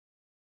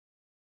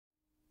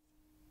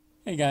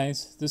Hey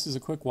guys, this is a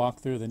quick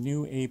walkthrough of the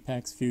new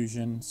Apex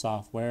Fusion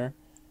software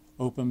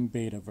open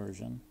beta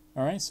version.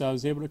 Alright, so I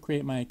was able to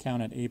create my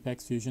account at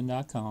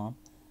apexfusion.com,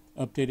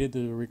 updated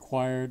the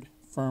required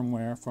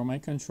firmware for my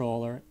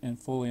controller, and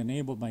fully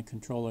enabled my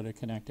controller to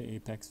connect to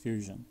Apex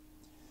Fusion.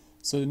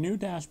 So the new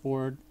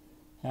dashboard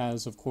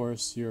has, of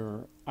course,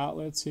 your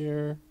outlets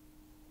here,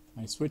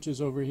 my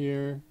switches over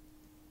here,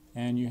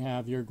 and you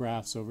have your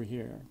graphs over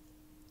here.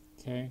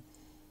 Okay.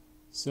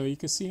 So you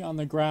can see on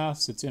the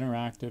graphs it's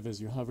interactive.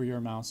 As you hover your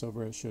mouse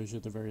over it, it shows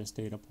you the various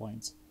data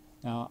points.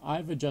 Now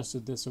I've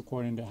adjusted this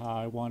according to how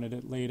I wanted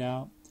it laid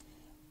out.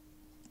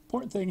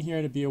 Important thing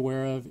here to be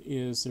aware of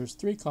is there's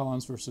 3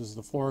 columns versus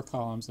the 4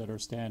 columns that are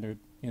standard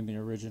in the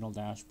original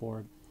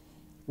dashboard.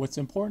 What's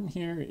important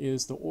here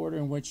is the order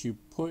in which you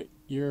put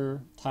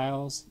your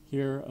tiles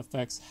here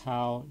affects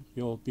how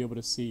you'll be able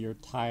to see your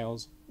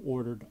tiles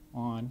ordered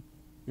on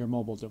your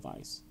mobile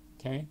device.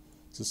 Okay,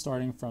 so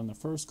starting from the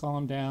first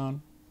column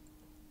down,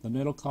 the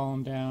middle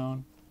column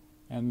down,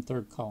 and the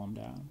third column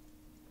down.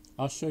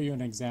 I'll show you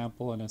an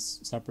example in a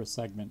separate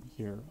segment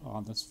here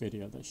on this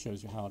video that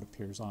shows you how it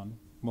appears on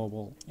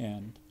mobile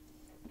and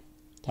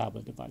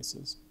tablet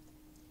devices.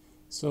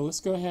 So let's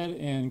go ahead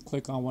and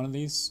click on one of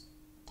these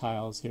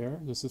tiles here.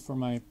 This is for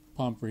my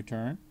pump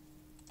return.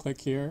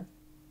 Click here,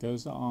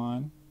 goes to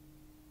on.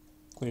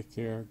 Click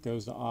here,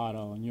 goes to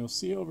auto. And you'll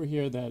see over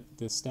here that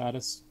the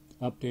status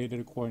updated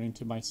according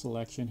to my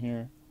selection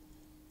here.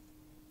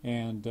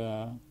 And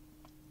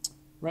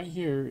right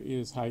here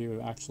is how you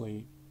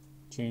actually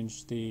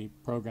change the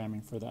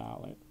programming for the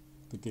outlet,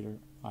 the gear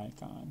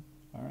icon.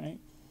 Alright,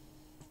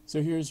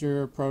 so here's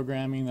your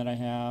programming that I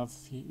have.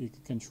 You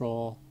can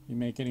control, you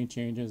make any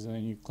changes, and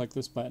then you click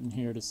this button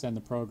here to send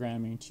the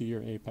programming to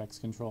your Apex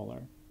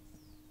controller.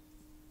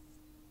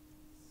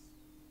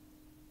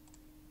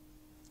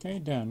 Okay,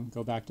 done.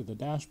 Go back to the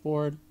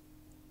dashboard.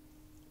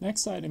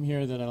 Next item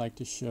here that I like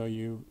to show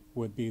you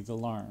would be the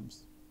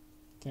alarms.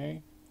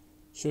 Okay.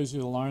 Shows you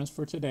the alarms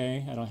for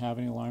today. I don't have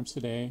any alarms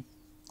today.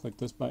 Click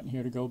this button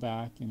here to go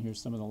back, and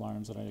here's some of the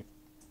alarms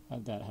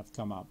that have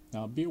come up.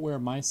 Now be aware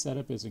my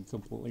setup isn't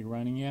completely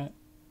running yet.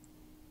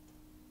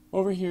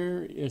 Over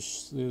here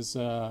is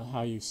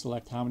how you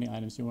select how many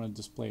items you want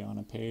to display on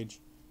a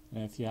page.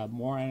 And if you have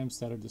more items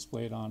that are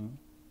displayed on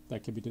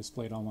that could be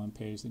displayed on one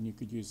page, then you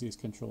could use these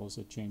controls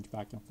to change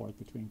back and forth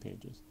between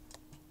pages.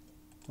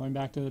 Going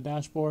back to the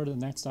dashboard, the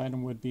next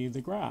item would be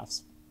the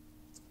graphs.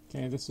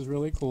 Okay, this is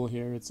really cool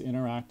here. It's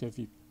interactive.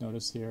 You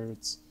notice here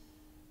it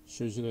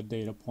shows you the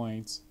data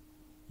points.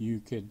 You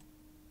could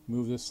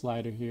move this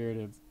slider here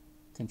to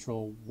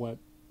control what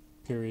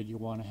period you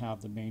want to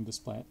have the main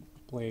display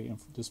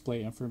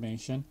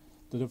information.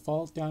 The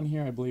default down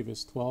here I believe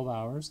is 12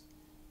 hours.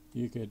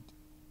 You could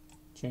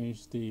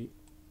change the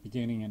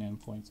beginning and end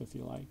points if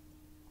you like.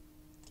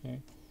 Okay,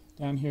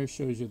 down here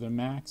shows you the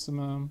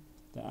maximum,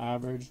 the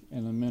average,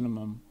 and the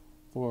minimum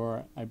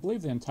for I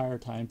believe the entire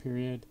time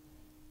period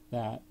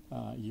that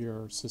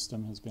your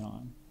system has been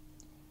on.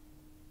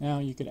 Now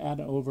you could add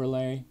an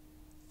overlay.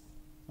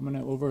 I'm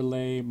going to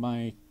overlay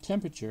my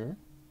temperature,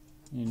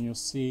 and you'll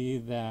see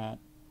that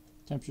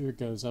temperature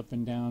goes up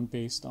and down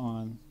based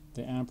on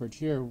the amperage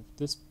here.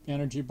 This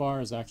energy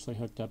bar is actually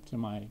hooked up to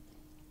my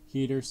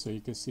heater, so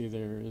you can see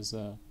there is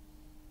a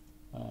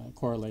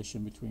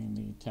correlation between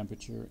the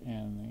temperature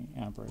and the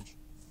amperage.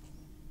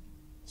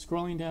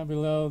 Scrolling down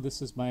below,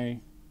 this is my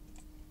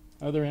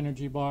other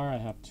energy bar. I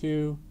have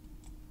 2.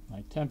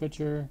 My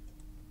temperature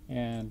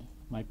and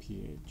my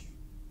pH.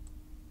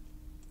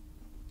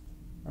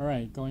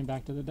 Alright, going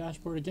back to the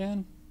dashboard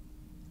again.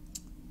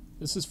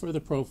 This is for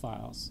the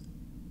profiles.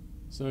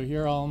 So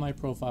here are all my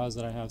profiles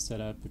that I have set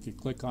up. If you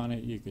click on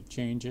it, you could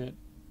change it.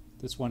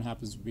 This one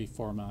happens to be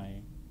for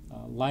my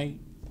light,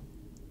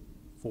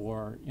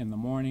 for in the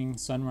morning,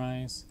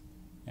 sunrise,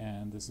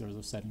 and these are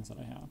the settings that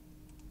I have.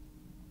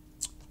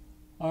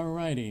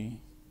 Alrighty.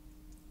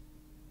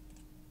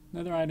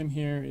 Another item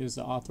here is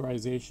the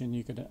authorization.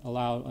 You could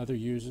allow other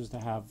users to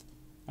have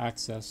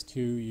access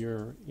to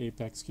your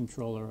Apex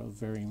controller of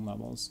varying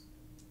levels.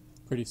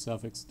 Pretty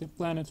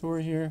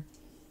self-explanatory here.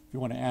 If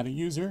you want to add a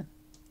user,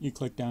 you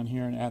click down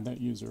here and add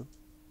that user.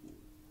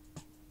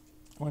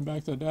 Going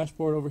back to the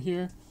dashboard over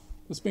here,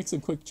 let's make some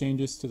quick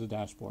changes to the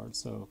dashboard.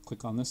 So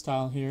click on this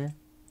tile here,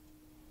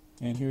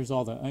 and here's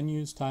all the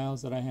unused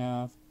tiles that I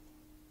have.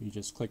 You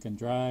just click and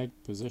drag,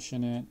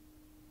 position it,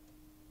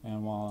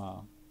 and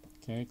voila.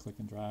 Okay, click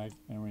and drag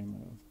and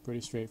remove.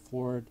 Pretty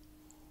straightforward.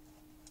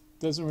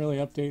 Doesn't really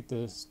update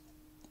this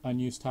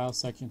unused tile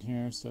section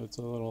here, so it's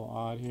a little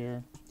odd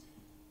here.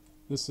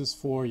 This is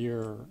for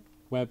your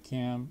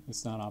webcam.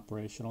 It's not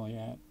operational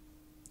yet.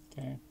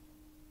 Okay,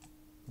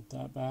 put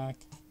that back.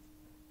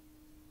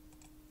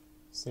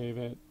 Save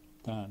it.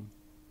 Done.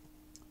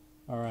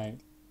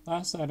 Alright,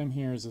 last item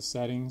here is the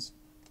settings.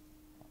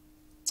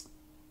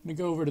 I'm going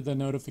to go over to the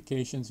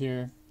notifications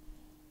here.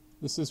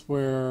 This is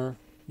where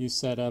you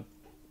set up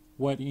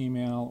what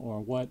email or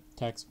what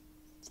text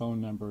phone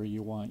number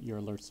you want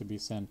your alerts to be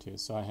sent to.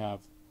 So I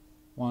have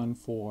one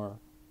for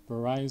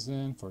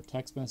Verizon for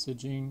text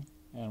messaging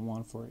and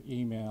one for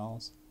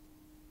emails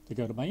to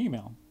go to my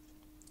email.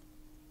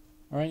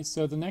 Alright,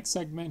 so the next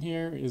segment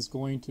here is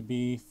going to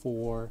be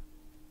for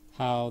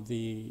how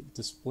the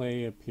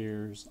display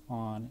appears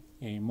on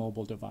a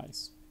mobile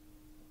device.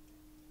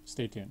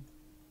 Stay tuned.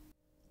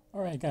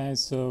 Alright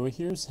guys, so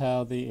here's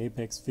how the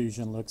Apex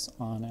Fusion looks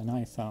on an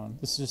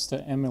iPhone. This is just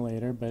an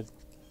emulator, but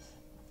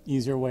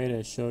easier way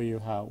to show you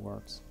how it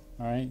works.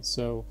 Alright,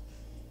 so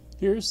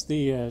here's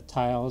the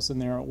tiles, and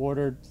they're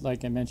ordered,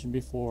 like I mentioned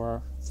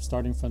before,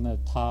 starting from the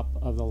top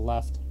of the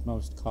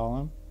leftmost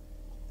column.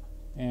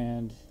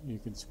 And you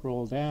can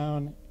scroll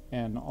down,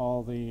 and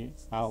all the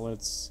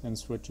outlets and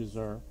switches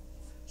are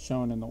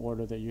shown in the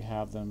order that you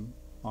have them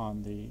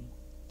on the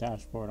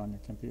dashboard on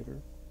your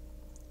computer.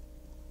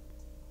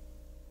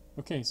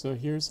 Okay, so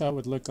here's how it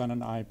would look on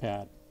an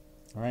iPad.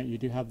 Alright, you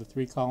do have the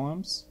 3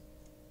 columns,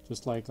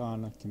 just like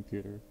on a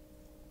computer.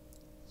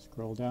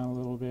 Scroll down a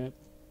little bit,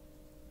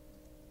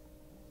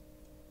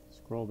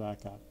 scroll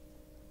back up.